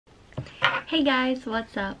Hey guys,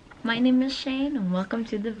 what's up? My name is Shane and welcome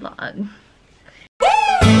to the vlog.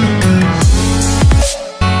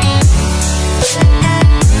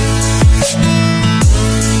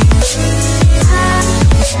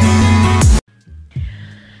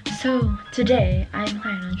 So today I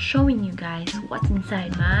plan on showing you guys what's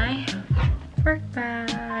inside my work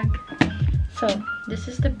bag. So this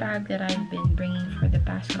is the bag that I've been bringing for the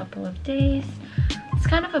past couple of days. It's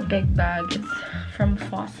kind of a big bag. It's from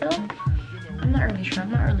XoXo. I'm not really sure.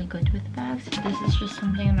 I'm not really good with bags. This is just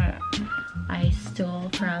something that I stole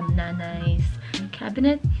from Nanai's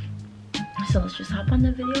cabinet. So let's just hop on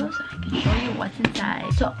the video so I can show you what's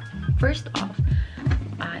inside. So first off,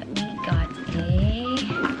 we got a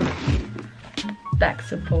back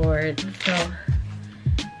support. So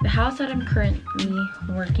the house that I'm currently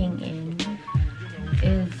working in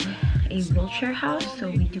is a wheelchair house,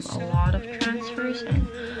 so we do a lot of transfers, and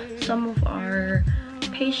some of our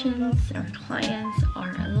patients or clients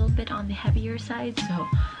are a little bit on the heavier side, so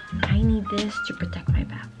I need this to protect my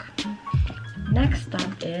back. Next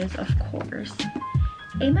up is, of course,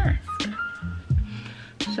 a mask.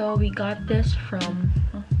 So we got this from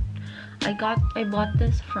I bought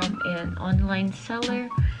this from an online seller.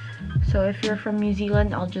 So if you're from New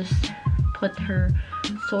Zealand, I'll just put her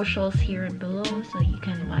socials here and below so you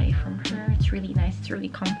can buy from her. It's really nice, it's really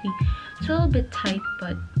comfy. It's a little bit tight,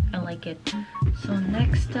 but I like it. So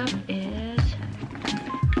next up is,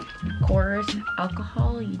 of course,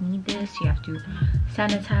 alcohol. You need this. You have to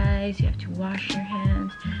sanitize, you have to wash your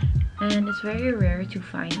hands, and it's very rare to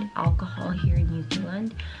find alcohol here in New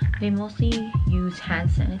Zealand. They mostly use hand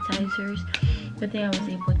sanitizers, but then I was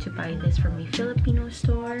able to buy this from a Filipino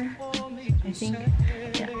store, I think.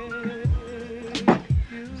 Yeah.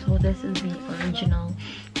 So this is the original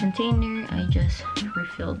container. I just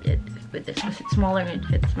refilled it with this because it's smaller and it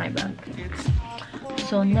fits my bag.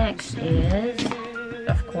 So next is,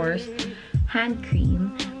 of course, hand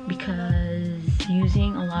cream, because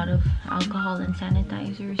using a lot of alcohol and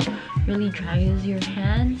sanitizers really dries your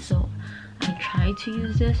hands. So I try to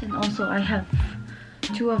use this, and also I have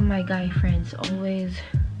two of my guy friends always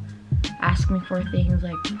ask me for things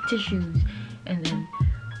like tissues and then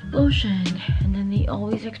lotion, and then they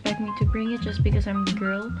always expect me to bring it just because I'm the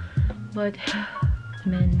girl, but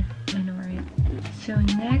men, I know, right? So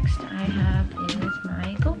next I have is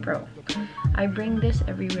my GoPro. I bring this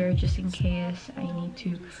everywhere just in case I need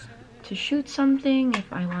to shoot something,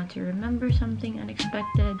 if I want to remember something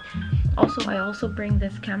unexpected. Also, I also bring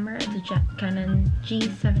this camera. It's a Canon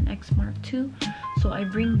G7X Mark II. So I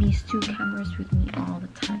bring these two cameras with me all the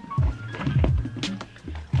time.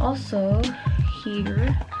 Also,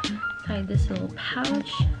 here inside this little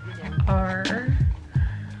pouch are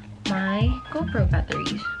my GoPro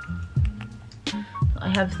batteries. I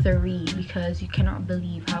have 3 because you cannot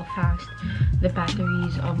believe how fast the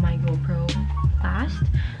batteries of my GoPro last.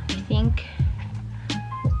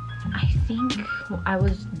 I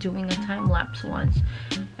was doing a time lapse once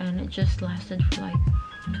and it just lasted for like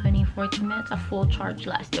 20-40 minutes. A full charge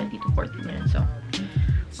lasts 20 to 40 minutes. So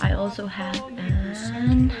I also have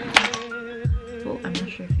an, oh, I'm not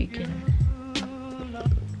sure if you can,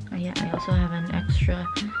 yeah, I also have an extra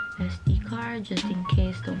SD card just in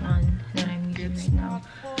case the one that I'm using right now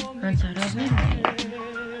runs out of memory.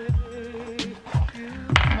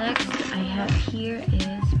 Next I have here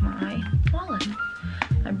is my wallet.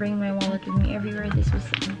 I bring my wallet with me everywhere.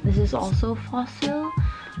 This is also fossil.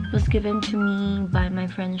 It was given to me by my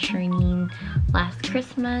friend Sharneen last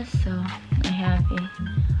Christmas, so I have a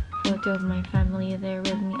photo of my family there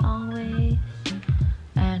with me always.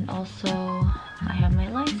 And also I have my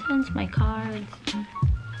license, my cards,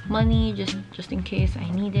 money just in case I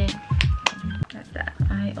need it. That's that.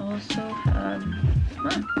 I also have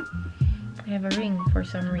I have a ring for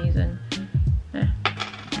some reason.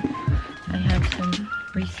 I have some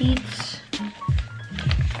receipts.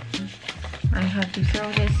 I have to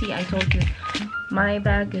throw this. See, I told you my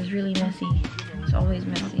bag is really messy. It's always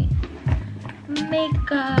messy.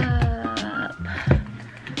 Makeup.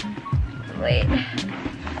 Wait.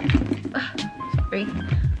 Sorry.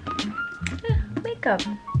 Makeup.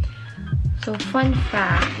 So fun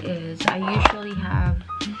fact is I usually have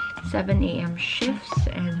 7 a.m. shifts,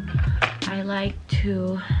 and I like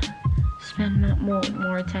to spend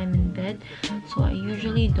more time in bed, so I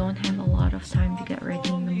usually don't have a lot of time to get ready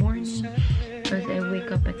in the morning because I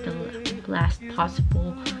wake up at the last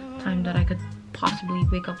possible time that I could possibly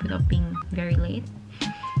wake up without being very late.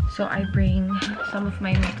 So I bring some of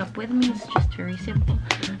my makeup with me. It's just very simple.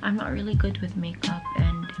 I'm not really good with makeup,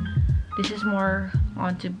 and this is more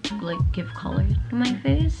on to like give color to my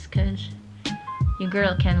face because your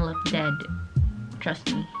girl can look dead,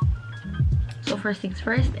 trust me. So first things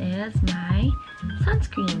first is my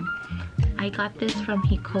sunscreen. I got this from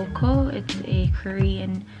XoXo. It's a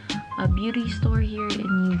Korean beauty store here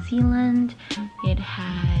in New Zealand. It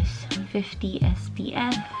has 50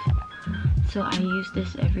 SPF. So I use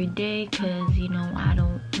this every day because, you know, I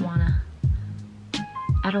don't wanna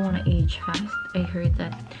age fast. I heard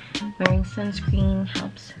that wearing sunscreen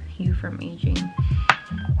helps you from aging.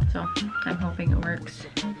 So I'm hoping it works.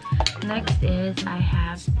 Next is I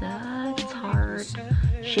have the Tarte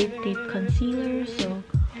Shape Tape Concealer. So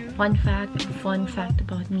fun fact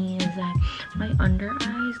about me is that my under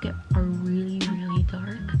eyes are really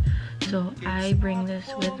dark. So I bring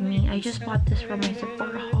this with me. I just bought this from my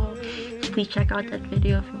Sephora haul. So please check out that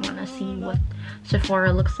video if you want to see what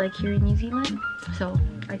Sephora looks like here in New Zealand. So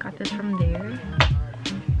I got this from there.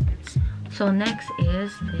 So next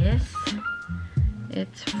is this.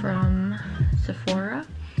 It's from Sephora.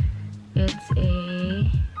 It's a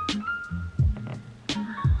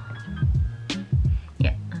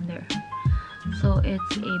so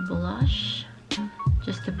it's a blush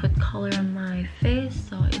just to put color on my face.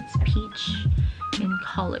 So it's peach in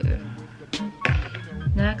color.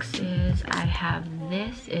 Next is I have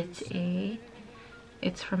this.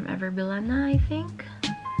 It's from Everbilana, I think.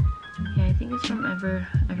 Yeah, I think it's from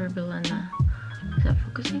Everbilana. Is that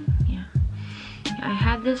focusing? Yeah. I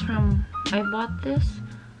had this I bought this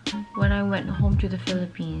when I went home to the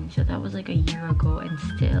Philippines, so that was like a year ago, and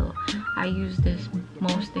still I use this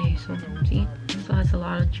most days. So see, it still has a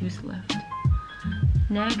lot of juice left.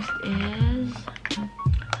 Next is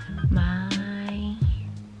my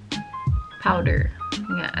powder.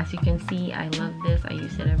 Yeah, as you can see, I love this. I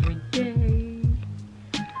use it every day.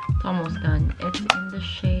 It's almost done. It's in the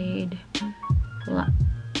shade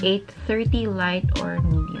 830 light or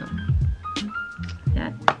medium.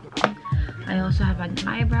 That. I also have an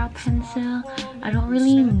eyebrow pencil. I don't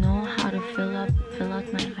really know how to fill out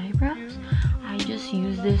my eyebrows. I just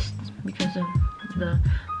use this because of the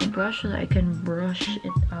brush, so that I can brush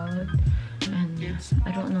it out. And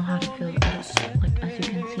I don't know how to fill it out. Like, as you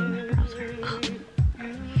can see, my brows are.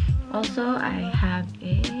 Also, I have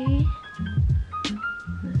this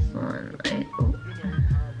one, right? Oh.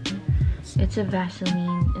 It's a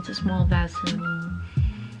Vaseline. It's a small Vaseline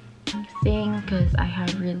thing because I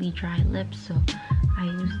have really dry lips, so I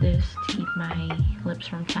use this to keep my lips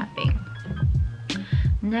from chapping.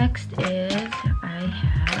 Next is I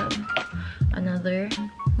have another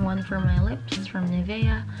one for my lips from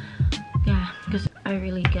Nivea. Yeah, because I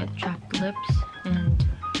really get chapped lips and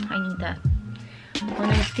I need that.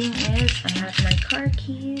 One other thing is I have my car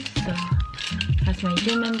keys. So it has my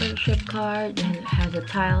gym membership card and it has a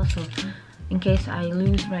tile, so in case I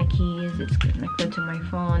lose my keys, it's connected to my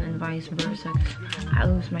phone and vice versa. I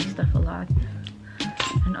lose my stuff a lot.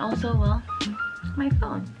 And also, well, my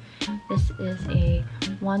phone. This is a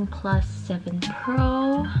OnePlus 7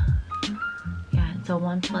 Pro. Yeah, it's a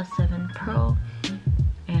OnePlus 7 Pro.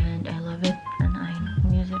 And I love it and I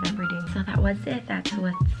use it every day. So that was it. That's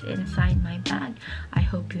what's inside my bag. I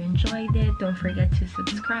hope you enjoyed it. Don't forget to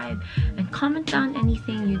subscribe and comment down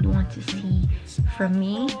anything you'd want to see from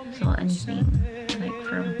me. So anything like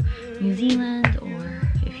from New Zealand, or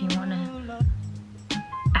if you want to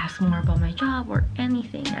ask more about my job or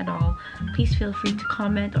anything at all, please feel free to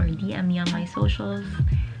comment or DM me on my socials.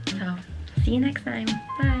 So see you next time.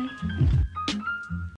 Bye.